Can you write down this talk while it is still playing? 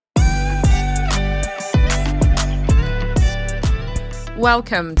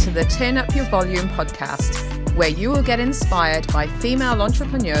Welcome to the Turn Up Your Volume podcast, where you will get inspired by female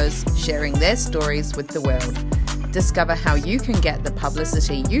entrepreneurs sharing their stories with the world. Discover how you can get the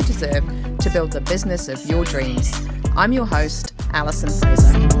publicity you deserve to build the business of your dreams. I'm your host, Alison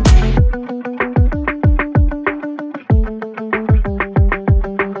Fraser.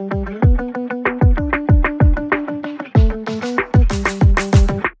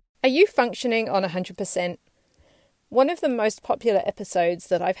 Are you functioning on 100%? One of the most popular episodes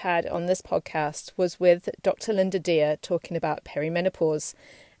that I've had on this podcast was with Dr. Linda Deer talking about perimenopause.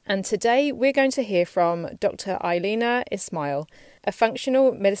 And today we're going to hear from Dr. Ailina Ismail, a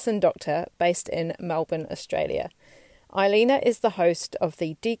functional medicine doctor based in Melbourne, Australia. Ailina is the host of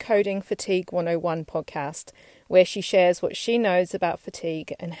the Decoding Fatigue 101 podcast, where she shares what she knows about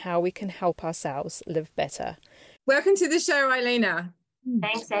fatigue and how we can help ourselves live better. Welcome to the show, Ailina.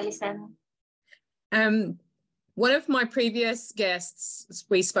 Thanks, Alison. One of my previous guests,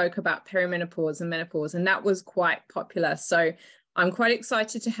 we spoke about perimenopause and menopause, and that was quite popular. So I'm quite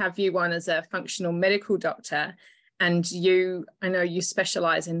excited to have you on as a functional medical doctor. And I know you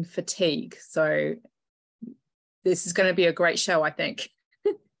specialize in fatigue. So this is going to be a great show, I think.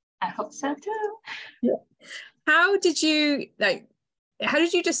 I hope so too. Yeah. How did you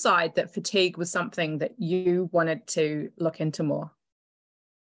decide that fatigue was something that you wanted to look into more?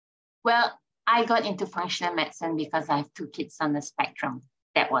 Well, I got into functional medicine because I have two kids on the spectrum.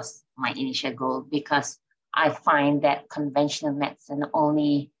 That was my initial goal, because I find that conventional medicine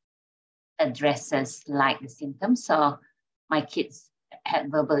only addresses like the symptoms. So my kids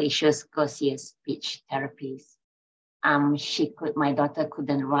had verbal issues, go see a speech therapist. My daughter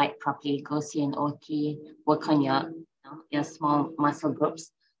couldn't write properly, go see an OT, work on your small muscle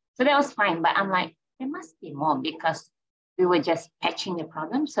groups. So that was fine, but I'm like, there must be more, because we were just patching the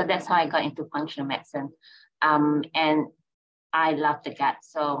problem. So that's how I got into functional medicine. And I love the gut.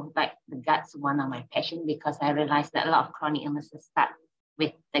 So like the gut's one of my passion, because I realized that a lot of chronic illnesses start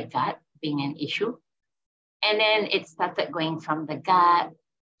with the gut being an issue. And then it started going from the gut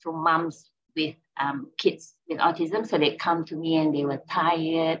to moms with kids with autism. So they come to me and they were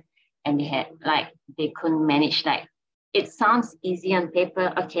tired and they couldn't manage. It sounds easy on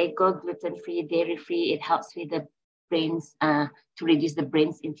paper. Okay, go gluten-free, dairy-free. It helps with the brains to reduce the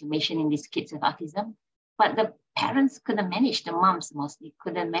brain's inflammation in these kids with autism. But the parents couldn't manage, the moms mostly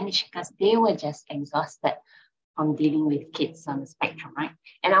couldn't manage, because they were just exhausted from dealing with kids on the spectrum, right?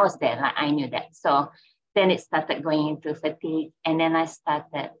 And I was there, I knew that. So then it started going into fatigue, and then I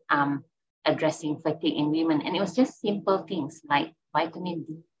started addressing fatigue in women. And it was just simple things like vitamin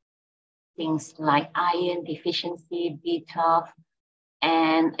D, things like iron deficiency, B12,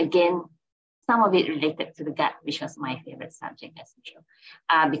 and again, some of it related to the gut, which was my favorite subject as usual,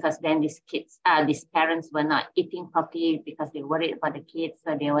 because then these parents were not eating properly because they worried about the kids,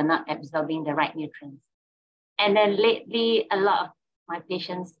 so they were not absorbing the right nutrients. And then lately, a lot of my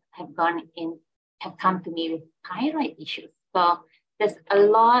patients have come to me with thyroid issues. So there's a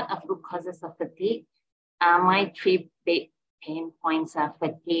lot of root causes of fatigue. My three big pain points are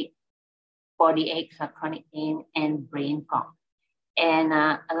fatigue, body aches or chronic pain, and brain fog. And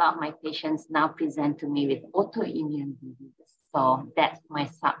a lot of my patients now present to me with autoimmune diseases. So that's my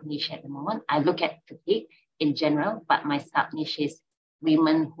sub-niche at the moment. I look at fatigue in general, but my sub-niche is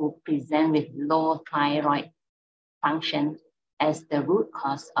women who present with low thyroid function as the root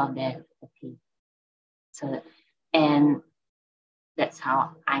cause of their fatigue. And that's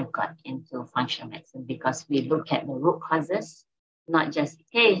how I got into functional medicine, because we look at the root causes, not just,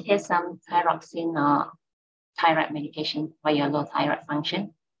 hey, here's some thyroxine or thyroid medication for your low thyroid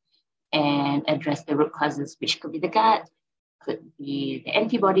function, and address the root causes, which could be the gut, could be the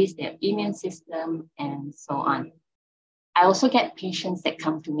antibodies, the immune system, and so on. I also get patients that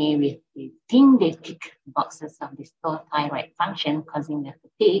come to me with they think they tick boxes of this low thyroid function causing their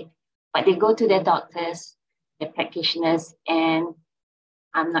fatigue, but they go to their doctors, their practitioners, and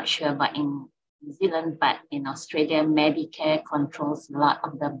I'm not sure about in New Zealand, but in Australia, Medicare controls a lot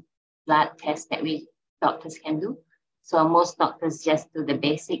of the blood tests that we doctors can do. So most doctors just do the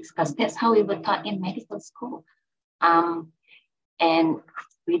basics, because that's how we were taught in medical school. And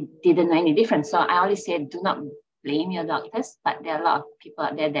we didn't know any different. So I always say, do not blame your doctors, but there are a lot of people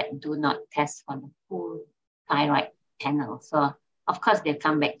out there that do not test for the full thyroid panel. So of course they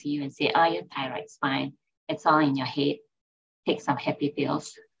come back to you and say, oh, your thyroid's fine. It's all in your head. Take some happy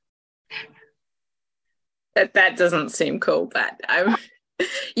pills. That doesn't seem cool, but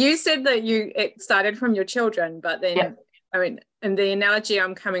you said that it started from your children, but then, yep. I mean, and the analogy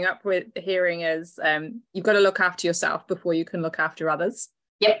I'm coming up with hearing is you've got to look after yourself before you can look after others.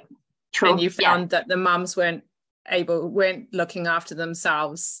 Yep, true. And you found that the mums weren't weren't looking after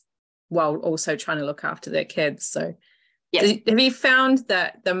themselves while also trying to look after their kids. So Yes. have you found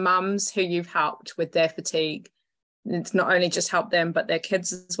that the mums who you've helped with their fatigue, it's not only just helped them, but their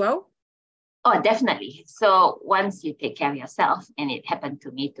kids as well? Oh, definitely. So once you take care of yourself, and it happened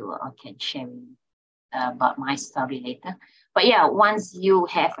to me too, I can share about my story later. But yeah, once you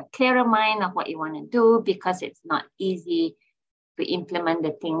have a clearer mind of what you want to do, because it's not easy to implement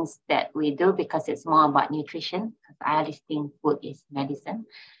the things that we do, because it's more about nutrition. I always think food is medicine.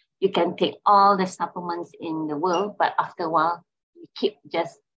 You can take all the supplements in the world, but after a while, you keep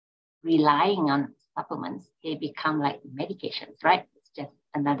just relying on supplements. They become like medications, right? It's just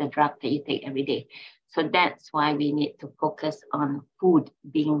another drug that you take every day. So that's why we need to focus on food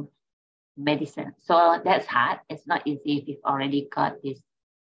being medicine. So that's hard. It's not easy if you've already got this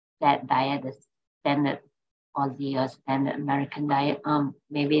that diet, the standard Aussie or standard American diet,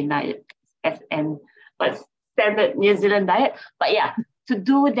 maybe not SN, but standard New Zealand diet. But yeah, to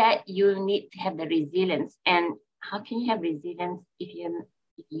do that, you need to have the resilience. And how can you have resilience if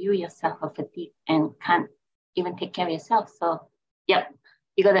you yourself are fatigued and can't even take care of yourself? So, yep,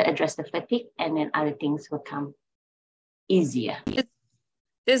 you got to address the fatigue, and then other things will come easier.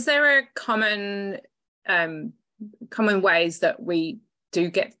 Is there a common ways that we do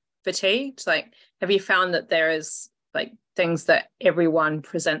get fatigued? Like, have you found that there is like things that everyone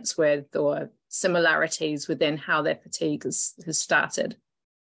presents with, or similarities within how their fatigue has started?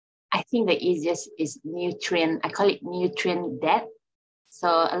 I think the easiest is nutrient. I call it nutrient debt. So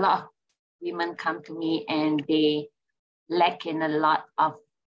a lot of women come to me and they lack in a lot of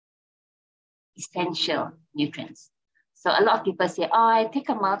essential nutrients. So a lot of people say, oh, I take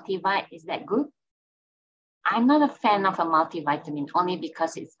a multivitamin. Is that good? I'm not a fan of a multivitamin, only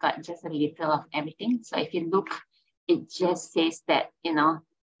because it's got just a little of everything. So if you look, it just says that,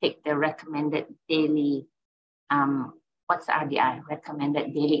 take the recommended daily, what's RDI,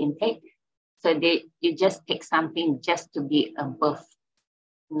 recommended daily intake. So you just take something just to be above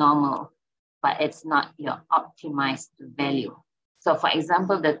normal, but it's not your optimized value. So for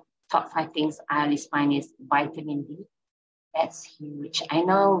example, the top 5 things I always find is vitamin D. That's huge. I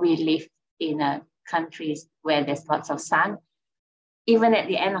know we live in countries where there's lots of sun. Even at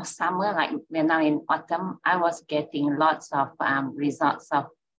the end of summer, like we're now in autumn, I was getting lots of results of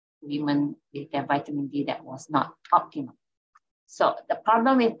women with their vitamin D that was not optimal. So the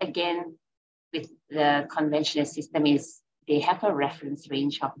problem is, again, with the conventional system is they have a reference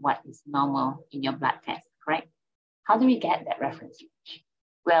range of what is normal in your blood test, correct? How do we get that reference range?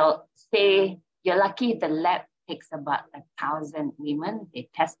 Well, say you're lucky, the lab takes about 1,000 women. They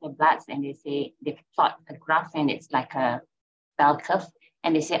test their bloods and they plot a graph, and it's like a bell curve.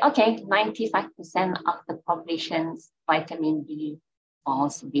 And they say, okay, 95% of the population's vitamin D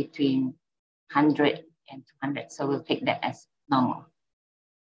falls between 100 and 200. So we'll take that as normal.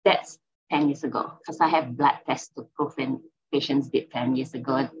 That's 10 years ago, because I have blood tests to prove when patients did 10 years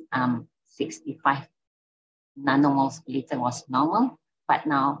ago, 65 nanomoles per liter was normal, but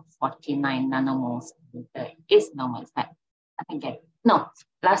now 49 nanomoles per liter is normal. It's like, I think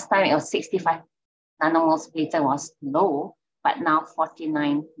last time it was 65 nanomoles per liter was low, but now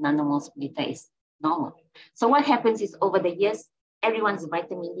 49 nanomoles per liter is normal. So what happens is, over the years, everyone's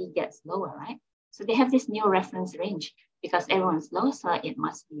vitamin D gets lower, right? So they have this new reference range because everyone's low, so it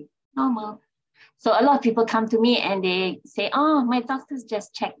must be normal. So a lot of people come to me and they say, oh, my doctors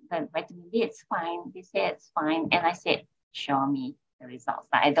just checked the vitamin D, it's fine. They say it's fine. And I said, show me the results.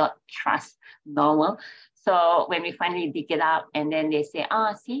 I don't trust normal. So when we finally dig it up, and then they say,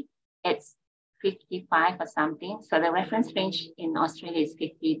 oh, see, it's 55 or something. So the reference range in Australia is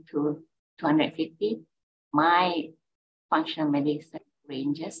 50 to 250. My functional medicine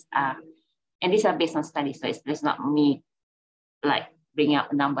ranges are, and these are based on studies, so it's not me like bringing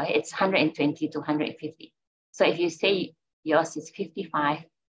up a number, it's 120 to 150. So if you say yours is 55,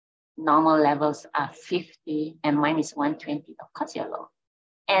 normal levels are 50, and mine is 120, of course you're low.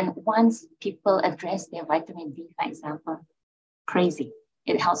 And once people address their vitamin D, for example, crazy.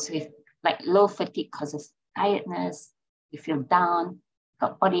 It helps with like low fatigue causes tiredness, you feel down,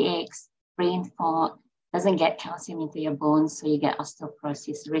 got body aches, brain fog, doesn't get calcium into your bones, so you get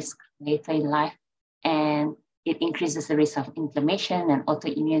osteoporosis risk later in life, and it increases the risk of inflammation and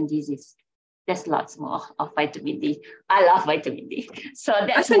autoimmune disease. There's lots more of vitamin D. I love vitamin D. So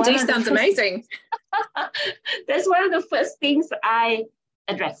that's vitamin D sounds amazing. That's one of the first things I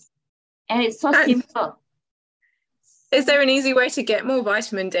address. And it's so simple. Is there an easy way to get more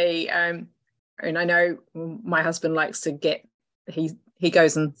vitamin D? And I know my husband likes to get, he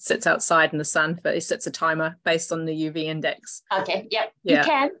goes and sits outside in the sun, but he sets a timer based on the UV index. Okay, yep, yeah. You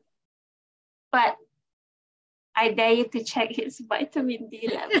can. But I dare you to check his vitamin D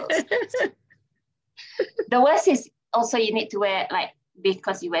levels. The worst is also you need to wear, like,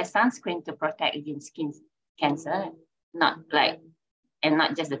 because you wear sunscreen to protect against skin cancer, not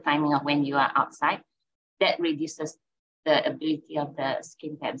just the timing of when you are outside. That reduces the ability of the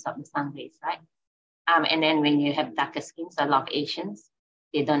skin to absorb the sun rays, right? And then when you have darker skin, so a lot of Asians,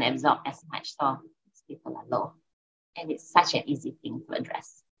 they don't absorb as much, so people are low. And it's such an easy thing to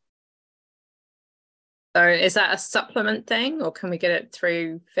address. So is that a supplement thing, or can we get it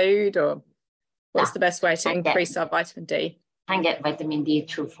through food, or what's the best way to increase our vitamin D? Can get vitamin D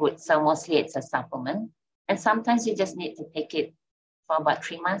through food, so mostly it's a supplement. And sometimes you just need to take it for about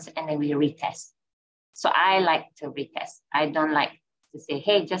 3 months and then we retest. So I like to retest. I don't like to say,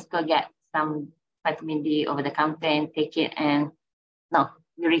 hey, just go get some vitamin D over the counter and take it. And no,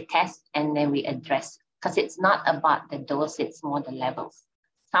 we retest and then we address. Because it's not about the dose, it's more the levels.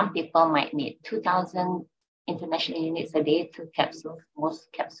 Some people might need 2,000 international units a day, 2 capsules.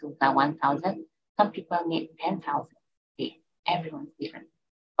 Most capsules are 1,000. Some people need 10,000 a day. Everyone's different.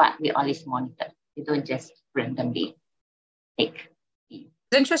 But we always monitor. We don't just randomly take.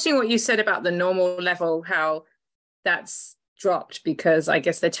 It's interesting what you said about the normal level, how that's dropped, because I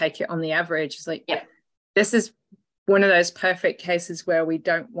guess they take it on the average. It's like, yep. This is one of those perfect cases where we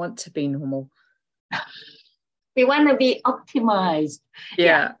don't want to be normal. We want to be optimized.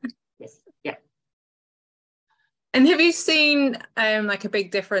 Yeah. Yes. Yeah. And have you seen like a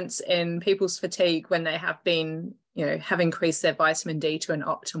big difference in people's fatigue when they have been, have increased their vitamin D to an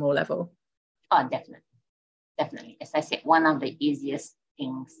optimal level? Oh, definitely. Definitely. As I said, one of the easiest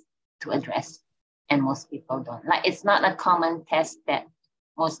things to address, and most people don't. Like, it's not a common test that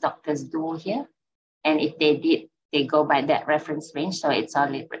most doctors do here. And if they did, they go by that reference range. So it's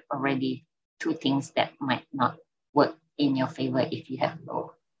already 2 things that might not work in your favor if you have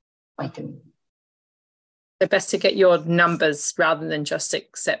low vitamin D. The best to get your numbers rather than just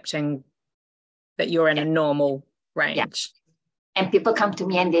accepting that you're in a normal range. Yeah. And people come to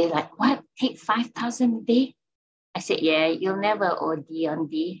me and they're like, what, take 5,000 a day? I said, yeah, you'll never OD on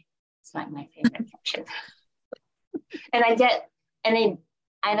D. It's like my favorite caption. And I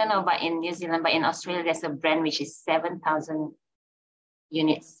don't know about in New Zealand, but in Australia, there's a brand which is 7,000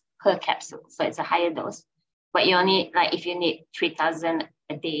 units per capsule. So it's a higher dose. But you only, like, if you need 3,000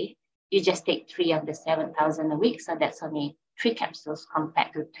 a day, you just take 3 of the 7,000 a week. So that's only 3 capsules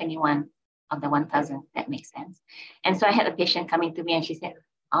compared to 21 of the 1,000. That makes sense. And so I had a patient coming to me and she said,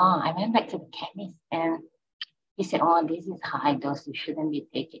 oh, I went back to the chemist and he said, oh, this is high dose. You shouldn't be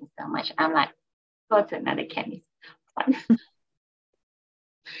taking so much. I'm like, go to another chemist.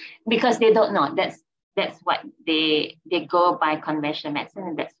 Because they don't know. That's what they go by conventional medicine,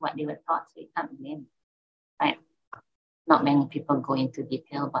 and that's what they were taught. So you can't blame, right? Not many people go into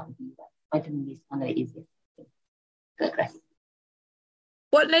detail about D. Vitamin D is one of the easiest things to address.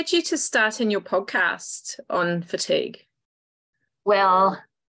 What led you to starting your podcast on fatigue? Well,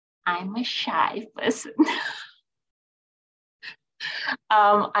 I'm a shy person.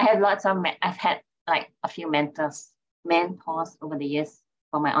 I've had like a few mentors over the years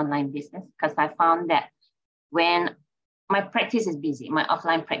for my online business, because I found that when my practice is busy, my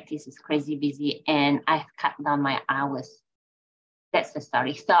offline practice is crazy busy, and I've cut down my hours. That's the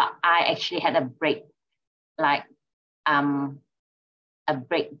story. So I actually had a break, like a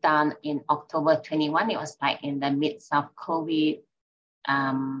breakdown in October 21. It was like in the midst of COVID.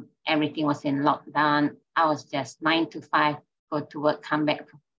 Everything was in lockdown. I was just 9 to 5, go to work, come back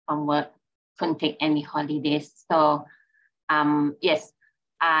from work, couldn't take any holidays. So yes,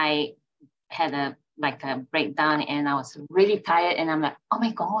 I had a breakdown and I was really tired, and I'm like, oh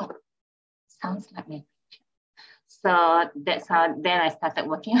my God, sounds like me. So that's how then I started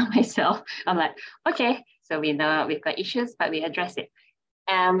working on myself. I'm like, okay, so we know we've got issues, but we address it.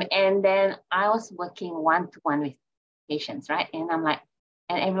 And then I was working one-to-one with patients, right? And I'm like,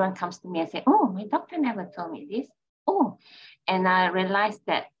 and everyone comes to me and say, oh, my doctor never told me this. Oh, and I realized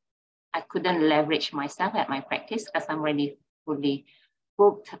that I couldn't leverage myself at my practice because I'm already fully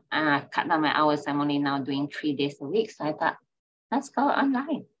booked, cut down my hours. I'm only now doing 3 days a week. So I thought, let's go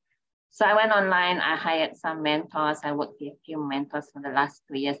online. So I went online, I hired some mentors. I worked with a few mentors for the last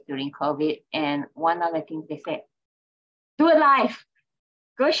 2 years during COVID. And one of the things they said, do it live,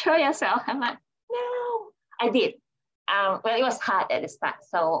 go show yourself. I'm like, no, I did. Well, it was hard at the start.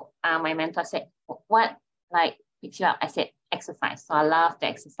 So my mentor said, what picks you up? I said, exercise. So I love to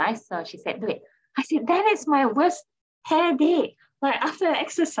exercise. So she said, do it. I said, that is my worst hair day. Like after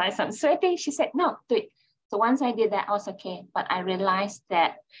exercise, I'm sweating. She said, no, do it. So once I did that, I was okay. But I realized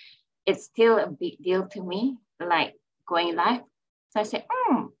that it's still a big deal to me, like going live. So I said,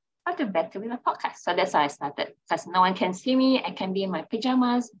 what do better with a podcast. So that's how I started, because no one can see me. I can be in my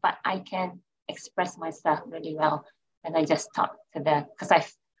pajamas, but I can express myself really well. And I just talk to because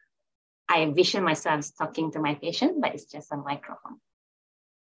I envision myself talking to my patient, but it's just a microphone.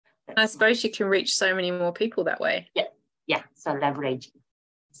 I suppose you can reach so many more people that way. Yeah. So leverage.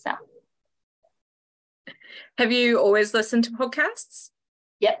 So. Have you always listened to podcasts?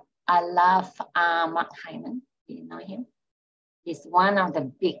 Yep. I love Mark Hyman. Do you know him? He's one of the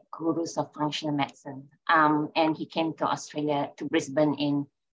big gurus of functional medicine. And he came to Australia, to Brisbane in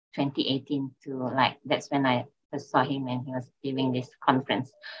 2018 that's when I first saw him, and he was giving this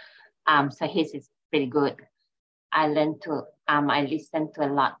conference. So his is pretty good. I listened to a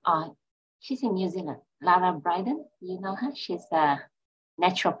lot. Oh, she's in New Zealand. Lara Bryden, you know her? She's a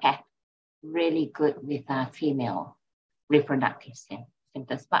naturopath, really good with female reproductive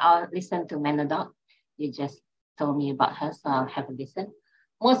symptoms. But I'll listen to Menodoc. You just told me about her, so I'll have a listen.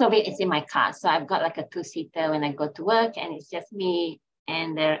 Most of it is in my car. So I've got like a 2-seater when I go to work, and it's just me.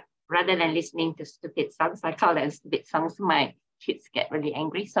 And rather than listening to stupid songs, I call them stupid songs. My kids get really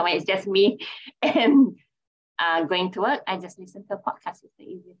angry. So when it's just me and going to work, I just listen to a podcast. It's the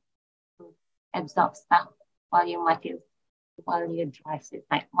easiest to absorb stuff while you drive. It's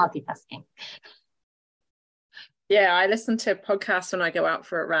like multitasking. Yeah, I listen to podcasts when I go out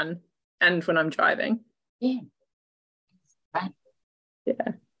for a run and when I'm driving. Yeah. Right.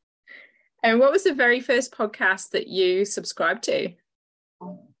 Yeah. And what was the very first podcast that you subscribed to?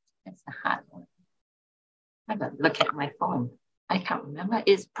 Oh, that's a hard one. I gotta look at my phone. I can't remember.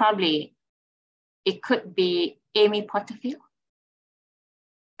 It could be Amy Porterfield.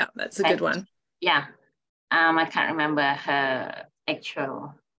 Yeah, that's a good one. Yeah. I can't remember her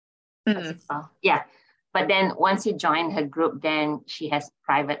actual. Yeah. But then once you join her group, then she has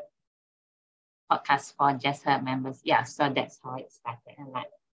private podcasts for just her members. Yeah. So that's how it started.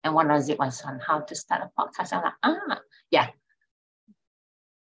 And one of it was on how to start a podcast. I'm like, yeah.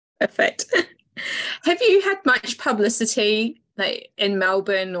 Perfect. Have you had much publicity in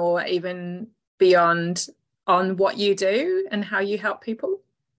Melbourne or even beyond on what you do and how you help people?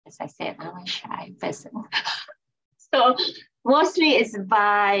 As I said, I'm a shy person. So mostly it's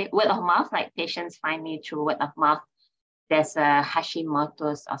by word of mouth, like patients find me through word of mouth. There's a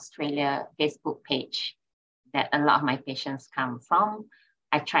Hashimoto's Australia Facebook page that a lot of my patients come from.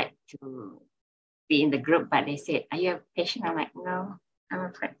 I tried to be in the group, but they said, "Are you a patient?" I'm like, "No, I'm a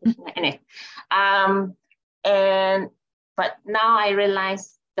practitioner." Anyway, but now I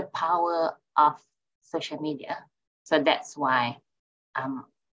realize the power of social media. So that's why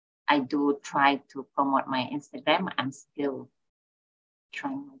I do try to promote my Instagram. I'm still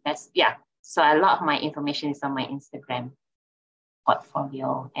trying my best. Yeah. So a lot of my information is on my Instagram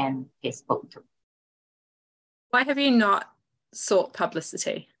portfolio and Facebook too. Why have you not sought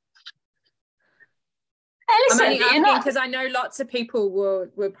publicity? Listen, I'm only asking because I know lots of people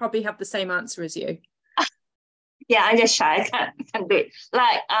will probably have the same answer as you. Yeah, I'm just shy. I can't do it.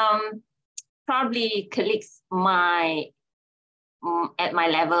 Like probably colleagues at my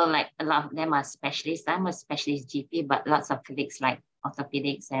level, like a lot of them are specialists. I'm a specialist GP, but lots of colleagues like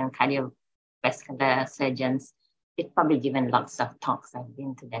orthopedics and cardiovascular surgeons, they've probably given lots of talks. I've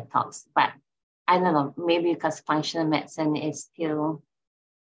been to their talks, but I don't know, maybe because functional medicine is still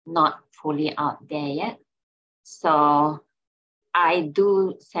not fully out there yet. So I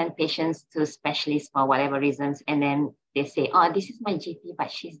do send patients to specialists for whatever reasons, and then they say, "Oh, this is my GP,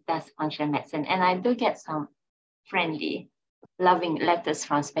 but she does functional medicine." And I do get some friendly, loving letters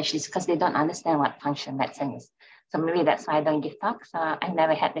from specialists because they don't understand what functional medicine is. So maybe that's why I don't give talks. I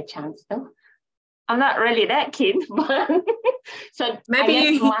never had the chance to. I'm not really that keen, but so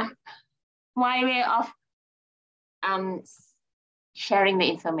maybe my way of sharing the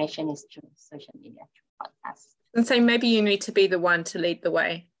information is through social media, through podcasts. And so maybe you need to be the one to lead the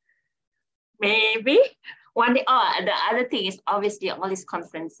way. Maybe one day. Oh, the other thing is obviously all these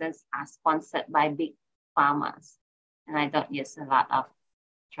conferences are sponsored by big pharmas, and I don't use a lot of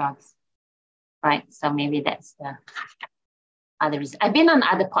drugs, right? So maybe that's the other reason. I've been on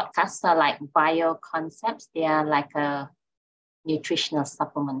other podcasts, so like Bio Concepts. They are like a nutritional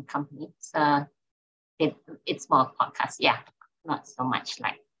supplement company. So it's more podcast, yeah, not so much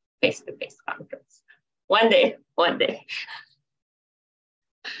like face-to-face conference. One day.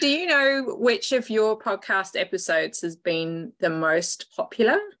 Do you know which of your podcast episodes has been the most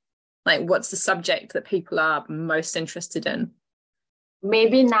popular? Like, what's the subject that people are most interested in?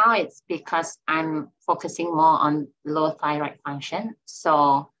 Maybe now it's because I'm focusing more on low thyroid function.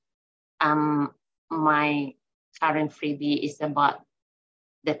 So my current freebie is about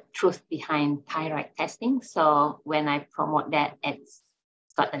the truth behind thyroid testing. So when I promote that, it's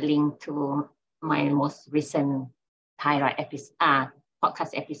got a link to my most recent thyroid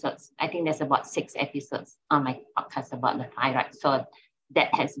podcast episodes. I think there's about 6 episodes on my podcast about the thyroid. So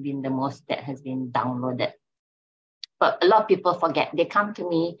that has been the most that has been downloaded. But a lot of people forget. They come to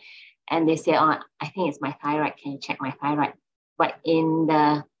me and they say, oh, I think it's my thyroid. Can you check my thyroid? But in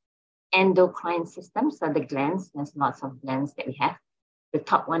the endocrine system, so the glands, there's lots of glands that we have. The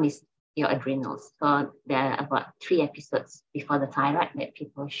top one is your adrenals. So there are about 3 episodes before the thyroid that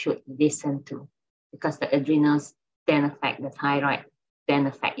people should listen to, because the adrenals then affect the thyroid, then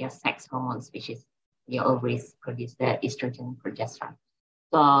affect your sex hormones, which is your ovaries produce the estrogen and progesterone.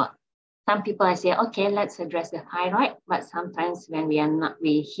 So some people I say, okay, let's address the thyroid, but sometimes when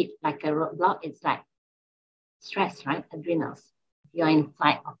we hit like a roadblock, it's like stress, right? Adrenals. You're in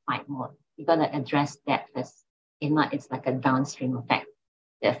fight or fight mode. You gotta address that first. If not, it's like a downstream effect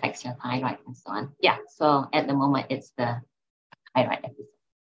that affects your thyroid and so on. Yeah, so at the moment, it's the thyroid episode.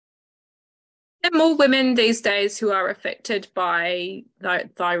 There are more women these days who are affected by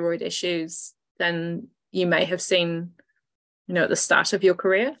thyroid issues than you may have seen, at the start of your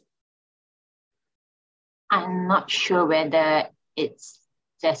career? I'm not sure whether it's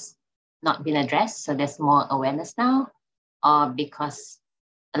just not been addressed, so there's more awareness now, or because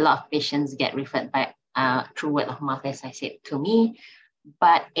a lot of patients get referred back through word of mouth, as I said, to me.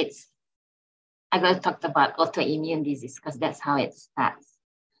 But I'm going to talk about autoimmune disease because that's how it starts.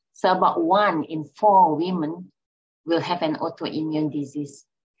 So about 1 in 4 women will have an autoimmune disease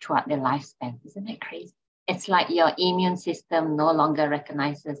throughout their lifespan. Isn't that crazy? It's like your immune system no longer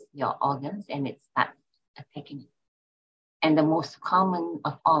recognizes your organs and it starts attacking it. And the most common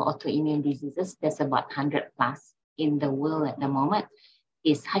of all autoimmune diseases, there's about 100 plus in the world at the moment,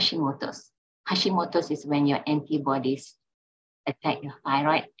 is Hashimoto's. Hashimoto's is when your antibodies attack your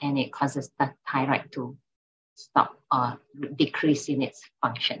thyroid and it causes the thyroid to stop or decrease in its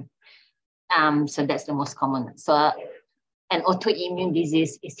function. So that's the most common. So an autoimmune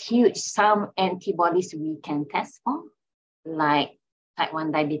disease is huge. Some antibodies we can test for, like type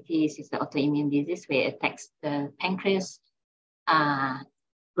 1 diabetes is the autoimmune disease where it attacks the pancreas.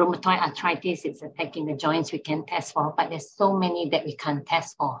 Rheumatoid arthritis, it's attacking the joints we can test for, but there's so many that we can't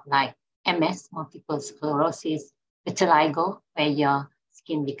test for, like MS, multiple sclerosis, vitiligo, where your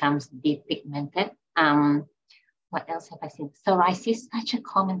skin becomes depigmented. What else have I seen? Psoriasis, such a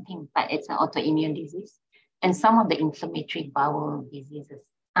common thing, but it's an autoimmune disease. And some of the inflammatory bowel diseases,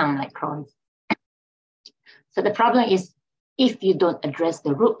 like Crohn's. So the problem is, if you don't address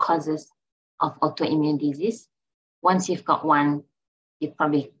the root causes of autoimmune disease, once you've got one, you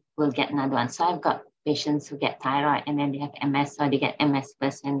probably will get another one. So I've got patients who get thyroid and then they have MS, or they get MS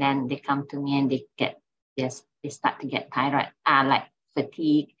first, and then they come to me and they start to get thyroid, like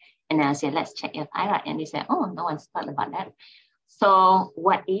fatigue. And then I say, let's check your thyroid. And they say, oh, no one's thought about that. So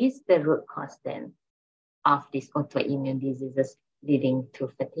what is the root cause then of these autoimmune diseases leading to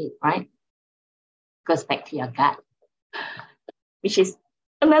fatigue, right? Goes back to your gut, which is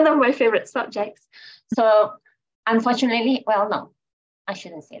another of my favorite subjects. So unfortunately, well, no, I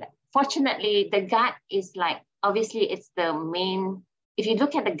shouldn't say that. Fortunately, the gut is like, obviously it's the main, if you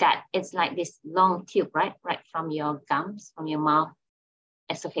look at the gut, it's like this long tube, right? Right from your gums, from your mouth,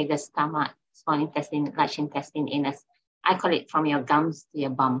 esophagus, stomach, small intestine, large intestine, anus. I call it from your gums to your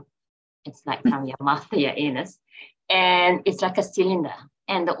bum. It's like from your mouth to your anus. And it's like a cylinder.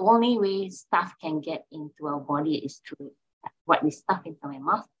 And the only way stuff can get into our body is through what we stuff into our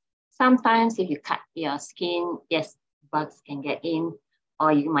mouth. Sometimes if you cut your skin, yes, bugs can get in,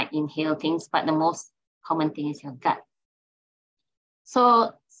 or you might inhale things, but the most common thing is your gut.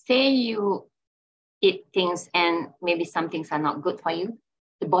 So say you eat things and maybe some things are not good for you.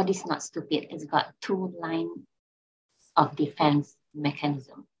 The body's not stupid. It's got 2 lines of defense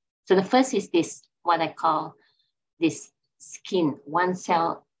mechanism. So the first is this, what I call this skin, 1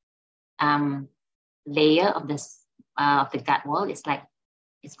 cell layer of the gut wall. It's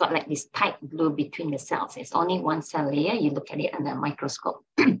got like this tight glue between the cells. It's only 1 cell layer. You look at it under a microscope.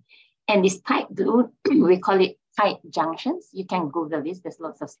 And this tight glue, we call it tight junctions. You can Google this. There's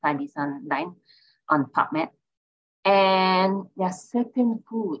lots of studies online on PubMed. And there are certain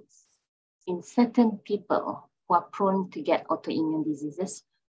foods in certain people who are prone to get autoimmune diseases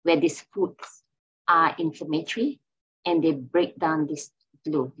where these foods are inflammatory and they break down this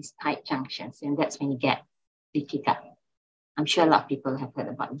glue, these tight junctions. And that's when you get leaky gut. I'm sure a lot of people have heard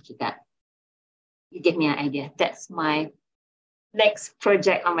about leaky gut. You give me an idea. That's my next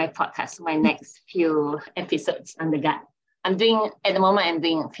project on my podcast, my next few episodes on the gut. At the moment, I'm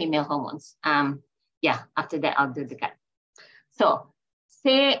doing female hormones. After that, I'll do the gut. So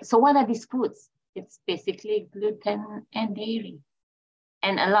what are these foods? It's basically gluten and dairy.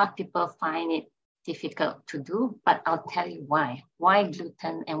 And a lot of people find it difficult to do, but I'll tell you why. Why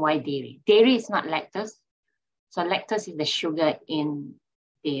gluten and why dairy? Dairy is not lactose. So lactose is the sugar in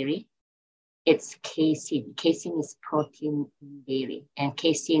dairy. It's casein. Casein is protein in dairy, and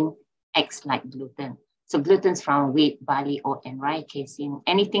casein acts like gluten. So gluten's from wheat, barley, oat, and rye. Casein,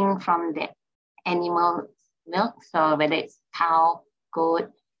 anything from the animal milk. So whether it's cow, goat,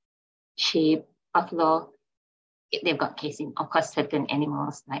 sheep, buffalo, they've got casein. Of course, certain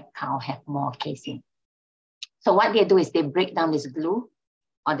animals like cow have more casein. So what they do is they break down this glue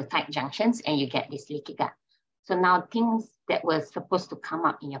or the tight junctions, and you get this leaky gut. So now things that were supposed to come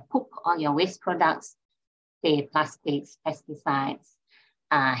up in your poop or your waste products, say plastics, pesticides,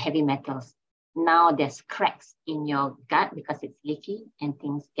 heavy metals, now there's cracks in your gut because it's leaky and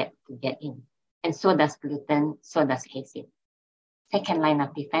things get in. And so does gluten, so does casein. Second line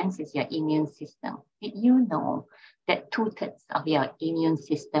of defense is your immune system. Did you know that 2/3 of your immune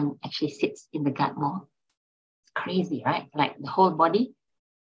system actually sits in the gut wall? It's crazy, right? Like the whole body,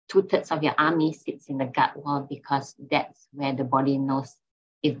 2/3 of your army sits in the gut wall because that's where the body knows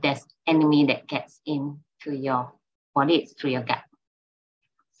if there's enemy that gets into your body, it's through your gut.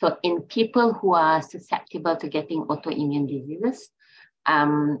 So in people who are susceptible to getting autoimmune diseases,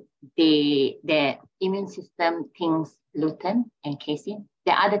 their immune system thinks gluten and casein.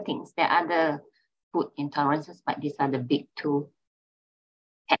 There are other things, there are other food intolerances, but these are the big two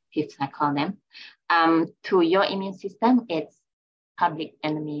pet peeves, I call them. To your immune system, it's public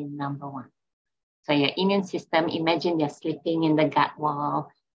enemy number one. So your immune system, imagine you're sleeping in the gut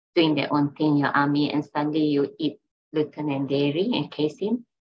wall, doing their own thing, your army, and suddenly you eat gluten and dairy and casein,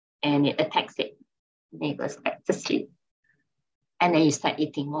 and it attacks it. And then it goes back to sleep. And then you start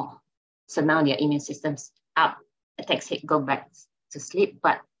eating more. So now your immune system's up, attacks it, go back to sleep.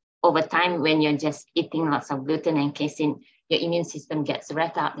 But over time, when you're just eating lots of gluten and casein, your immune system gets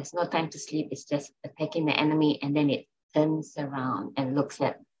revved up. There's no time to sleep. It's just attacking the enemy, and then it turns around and looks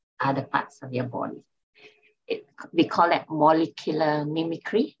at other parts of your body. We call that molecular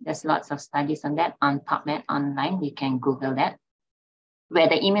mimicry. There's lots of studies on that on PubMed online. You can Google that, where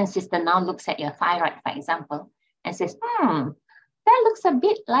the immune system now looks at your thyroid, for example, and says, that looks a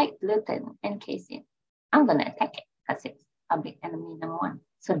bit like gluten and casein. I'm going to attack it because it's public enemy number one.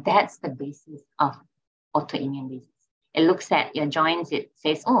 So that's the basis of autoimmune disease. It looks at your joints. It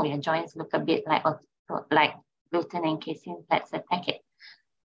says, oh, your joints look a bit like gluten and casein. Let's attack it.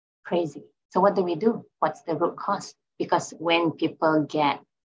 Crazy. So what do we do? What's the root cause? Because when people get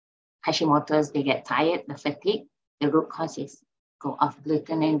Hashimoto's, they get tired, the fatigue, the root cause is go off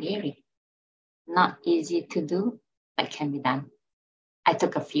gluten and dairy. Not easy to do, but can be done. I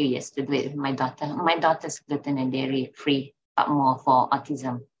took a few years to do it with my daughter. My daughter's gluten and dairy free, but more for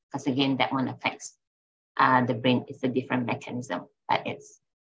autism, because again, that one affects the brain. It's a different mechanism, but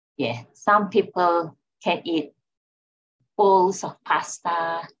some people can eat bowls of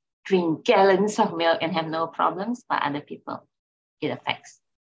pasta, drink gallons of milk and have no problems, but other people, it affects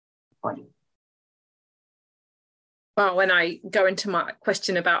the body. Well, when I go into my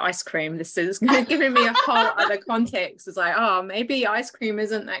question about ice cream, this is giving me a whole other context. It's like, oh, maybe ice cream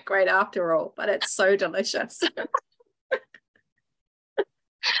isn't that great after all, but it's so delicious.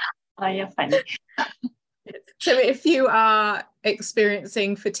 Oh, you're funny. So if you are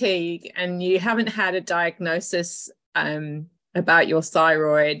experiencing fatigue and you haven't had a diagnosis about your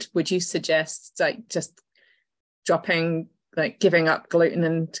thyroid, would you suggest like just dropping, like giving up gluten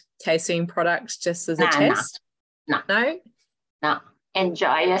and casein products just as a test? No.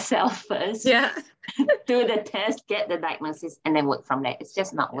 Enjoy yourself first. Yeah. Do the test, get the diagnosis, and then work from there. It's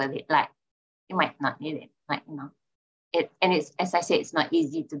just not worth it. Like, you might not need it. Like, it's, as I say, it's not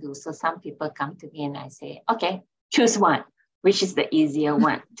easy to do. So some people come to me and I say, okay, choose one, which is the easier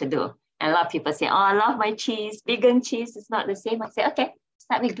one to do. And a lot of people say, oh, I love my cheese. Vegan cheese is not the same. I say, okay,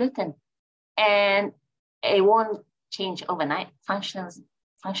 start with gluten. And it won't change overnight. Functional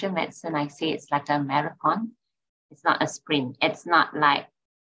medicine, I say it's like a marathon. It's not a sprint. It's not like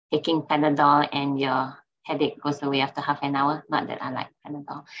taking Panadol and your headache goes away after half an hour. Not that I like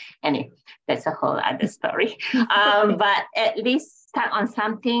Panadol. Anyway, that's a whole other story. But at least start on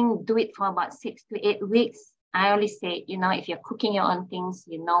something, do it for about 6 to 8 weeks. I always say, if you're cooking your own things,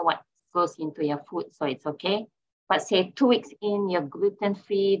 you know what goes into your food, so it's okay. But say 2 weeks in, you're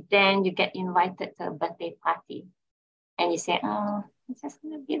gluten-free, then you get invited to a birthday party. And you say, oh, it's just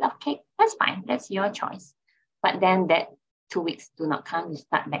a bit of cake. That's fine. That's your choice. But then that 2 weeks do not come. You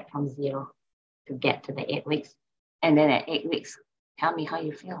start back from zero to get to the 8 weeks. And then at 8 weeks, tell me how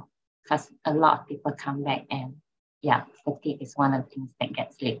you feel. Because a lot of people come back and fatigue is one of the things that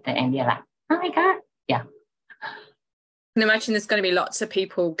gets later. And they're like, oh my God. Yeah. can imagine there's going to be lots of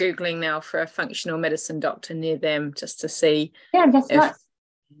people Googling now for a functional medicine doctor near them just to see. Yeah, that's not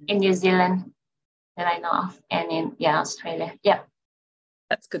in New Zealand that I know of, and in Australia. Yeah.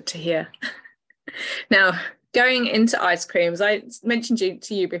 That's good to hear. Now, going into ice creams, I mentioned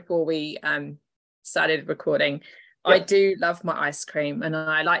to you before we started recording, I do love my ice cream, and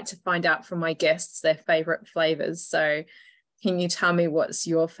I like to find out from my guests their favourite flavours. So can you tell me what's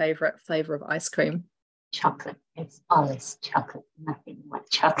your favourite flavour of ice cream? Chocolate. It's always chocolate, nothing but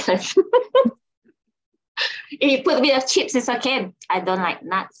chocolate. If you put a bit of chips, it's okay. I don't like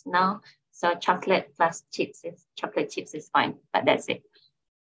nuts now. So chocolate plus chocolate chips is fine, but that's it.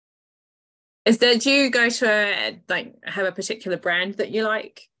 Do you go to have a particular brand that you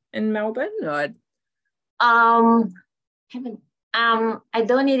like in Melbourne, or? I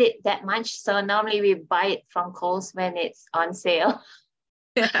don't eat it that much, so normally we buy it from Coles when it's on sale.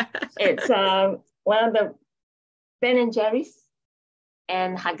 It's one of the Ben & Jerry's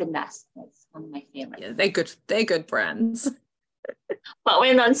and Haagen-Dazs. That's one of my favorites. Yeah, they're good brands. But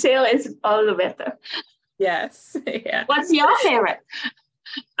when on sale, it's all the better. Yes. Yeah. What's your favorite?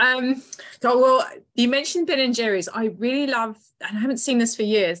 Well, you mentioned Ben & Jerry's. I really love, and I haven't seen this for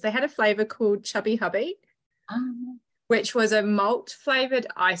years, they had a flavour called Chubby Hubby, which was a malt flavoured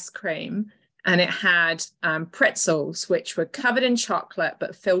ice cream, and it had pretzels, which were covered in chocolate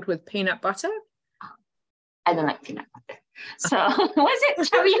but filled with peanut butter. I don't like peanut butter. So was it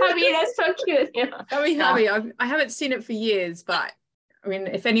Chubby Hubby? That's so cute. Yeah. Chubby Hubby. I haven't seen it for years, but I mean,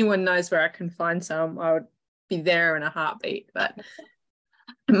 if anyone knows where I can find some, I would be there in a heartbeat. But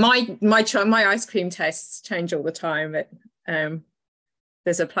my ice cream tastes change all the time.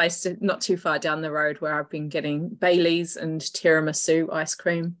 There's a place not too far down the road where I've been getting Bailey's and tiramisu ice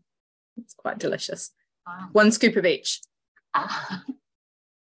cream. It's quite delicious. Wow. 1 scoop of each.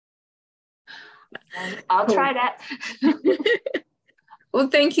 I'll try that. Well,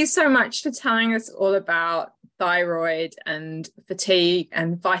 thank you so much for telling us all about thyroid and fatigue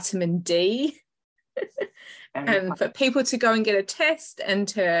and vitamin D. And for people to go and get a test and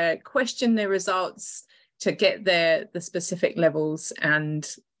to question their results, to get the specific levels and,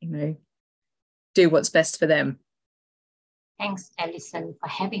 do what's best for them. Thanks, Alison, for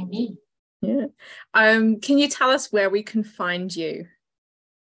having me. Yeah. Can you tell us where we can find you?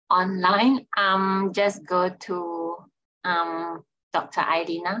 Online, just go to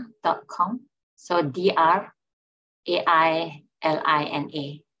drailina.com. So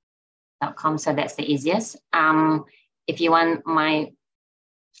drailina.com. So that's the easiest. If you want my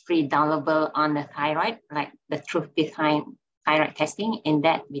free downloadable on the thyroid, like the truth behind thyroid testing, in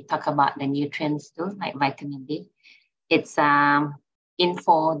that we talk about the nutrients too, like vitamin D. It's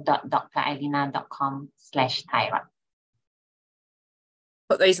info.drailina.com/thyroid.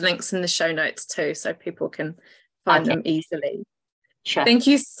 Put these links in the show notes too, so people can find them easily. Sure. Thank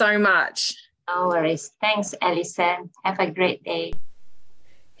you so much. No worries. Thanks, Alison. Have a great day.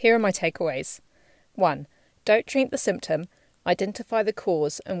 Here are my takeaways. 1. Don't treat the symptom, identify the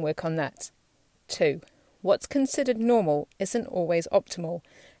cause and work on that. 2. What's considered normal isn't always optimal.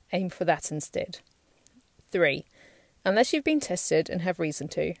 Aim for that instead. 3. Unless you've been tested and have reason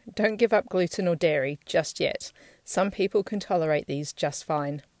to, don't give up gluten or dairy just yet. Some people can tolerate these just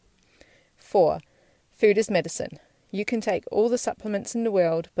fine. 4. Food is medicine. You can take all the supplements in the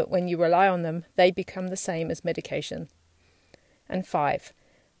world, but when you rely on them, they become the same as medication. And 5.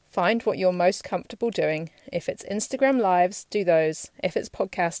 Find what you're most comfortable doing. If it's Instagram Lives, do those. If it's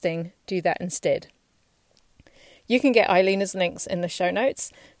podcasting, do that instead. You can get Ailina's links in the show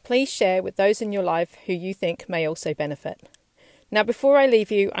notes. Please share with those in your life who you think may also benefit. Now, before I leave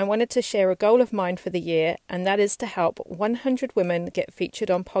you, I wanted to share a goal of mine for the year, and that is to help 100 women get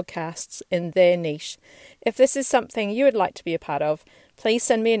featured on podcasts in their niche. If this is something you would like to be a part of, please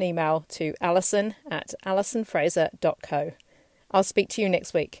send me an email to alison@alisonfraser.co. I'll speak to you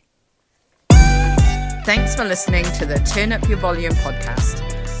next week. Thanks for listening to the Turn Up Your Volume podcast.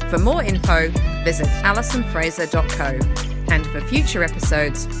 For more info, visit alisonfraser.co. And for future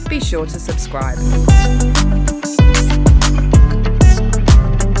episodes, be sure to subscribe.